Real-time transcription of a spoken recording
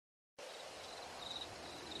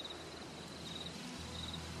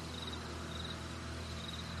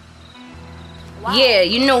Wow. Yeah,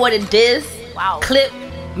 you know what it is. Wow. Clip,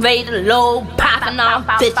 ready to load, popping on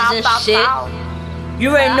bitches and shit. You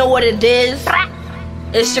already know what it is.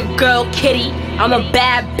 It's your girl Kitty. I'm a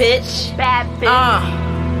bad bitch. Bad bitch.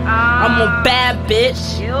 I'm a bad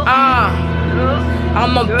bitch.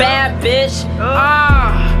 I'm a bad bitch.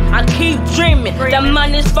 I keep dreaming. The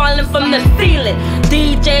money's falling from the ceiling.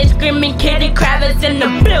 DJ screaming, Kitty Kravitzz in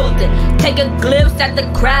the building. Take a glimpse at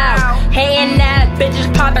the crowd. Hating that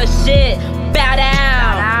bitches poppin' shit. Bow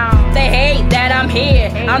down. They hate that I'm here.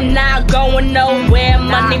 I'm not going nowhere.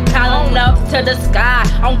 Money piling up to the sky.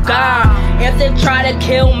 I'm gone. If they try to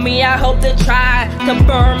kill me, I hope they try to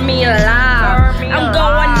burn me alive. I'm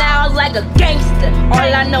going out like a gangster.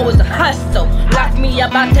 All I know is a hustle. Lock me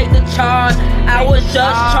up, I take the charge. I was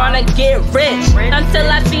just trying to get rich until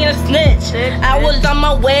I seen a snitch. I was on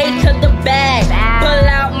my way to the bag. Pull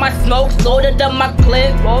out my smoke, loaded up my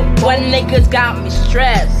clip. What niggas got me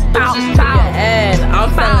stressed. Bitches to your head. I'm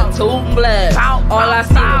feeling too blessed. All I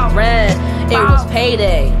see was red. It was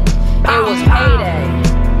payday. It was payday.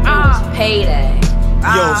 It was payday.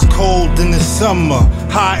 Yo, it's cold in the summer,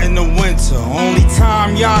 hot in the winter. Only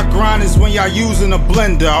time y'all grind is when y'all using a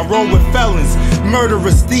blender. I roll with felons,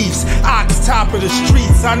 murderous thieves, ox top of the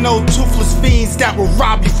streets. I know toothless fiends that will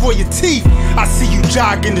rob you for your teeth. I see you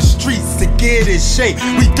jogging the streets to get in shape.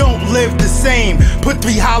 We don't live the same. Put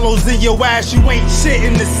 3 hollows in your ass, you ain't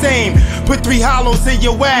shitting the same. Put 3 hollows in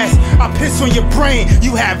your ass, I piss on your brain.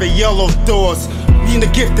 You have a yellow doors. Mean the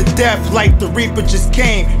gift of death like the Reaper just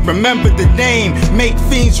came. Remember the name, make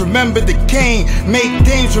fiends remember the cane. Make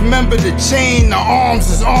dames remember the chain, the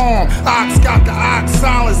arms is arm. Ox got the ox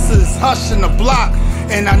silencers, hush in the block.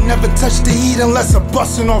 And I never touch the heat unless I'm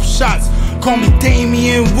busting off shots. Call me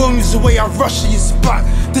Damian Williams the way I rush your spot.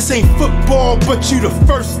 This ain't football, but you the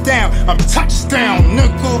first down. I'm touchdown,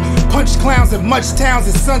 nigga. Punch clowns at much towns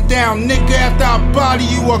at sundown, nigga. After I body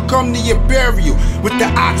you, I'll come to your burial. With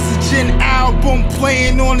the Oxygen album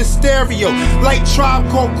playing on the stereo. Like Tribe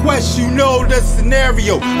Called Quest, you know the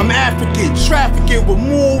scenario. I'm African, trafficking with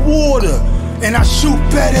more water. And I shoot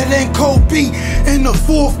better than Kobe in the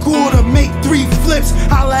 4th quarter. Make 3 flips,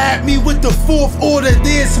 holla at me with the 4th order.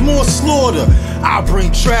 There's more slaughter. I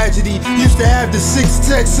bring tragedy. Used to have the 6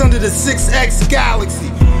 texts under the 6X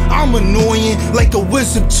galaxy. I'm annoying like a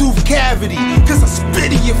wisdom tooth cavity. Cause I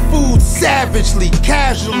spit in your food savagely,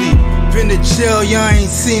 casually. Been to jail, y'all ain't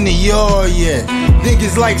seen the yard yet.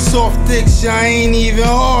 Niggas like soft dicks, y'all ain't even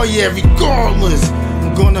hard yet. Regardless,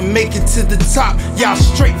 I'm gonna make it to the top, y'all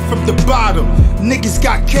straight from the bottom. Niggas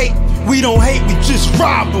got cake, we don't hate, we just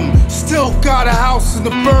rob them. Still got a house in the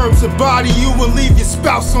burbs to body you and leave your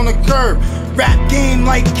spouse on the curb. Rap game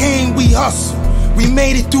like Kane, we hustle. We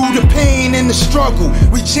made it through the pain and the struggle.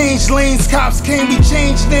 We changed lanes, cops came, we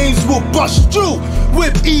changed names, we'll bust you.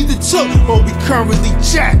 Whip either took or we currently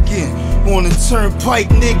jacking. On the turnpike,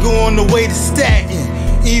 nigga, on the way to Staten.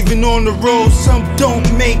 Even on the road, some don't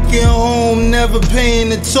make it home, never paying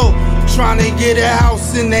the toll. Trying to get a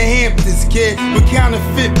house in the Hamptons, kid. With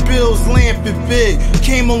counterfeit bills, lamping big.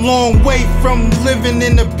 Came a long way from living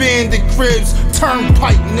in abandoned cribs.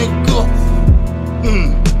 Turnpike, nigga.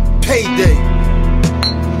 Payday.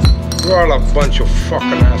 You're all a bunch of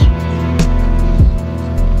fucking assholes.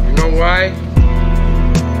 You know why?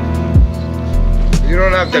 You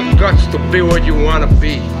don't have the guts to be what you want to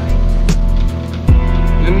be.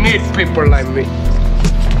 You need people like me.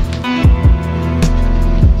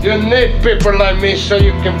 You need people like me so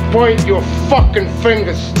you can point your fucking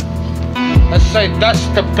fingers and say, that's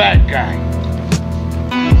the bad guy.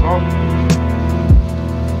 So,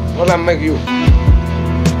 what'll that make you?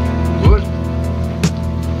 Good?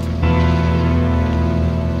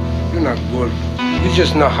 You're not good. You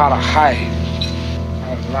just know how to hide,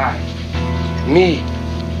 how to lie. Me,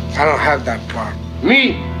 I don't have that part.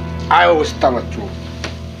 Me, I always tell the truth.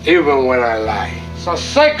 Even when I lie. So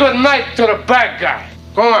say good night to the bad guy.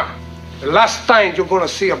 Come on. The last time you're gonna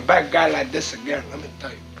see a bad guy like this again, let me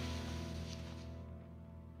tell you.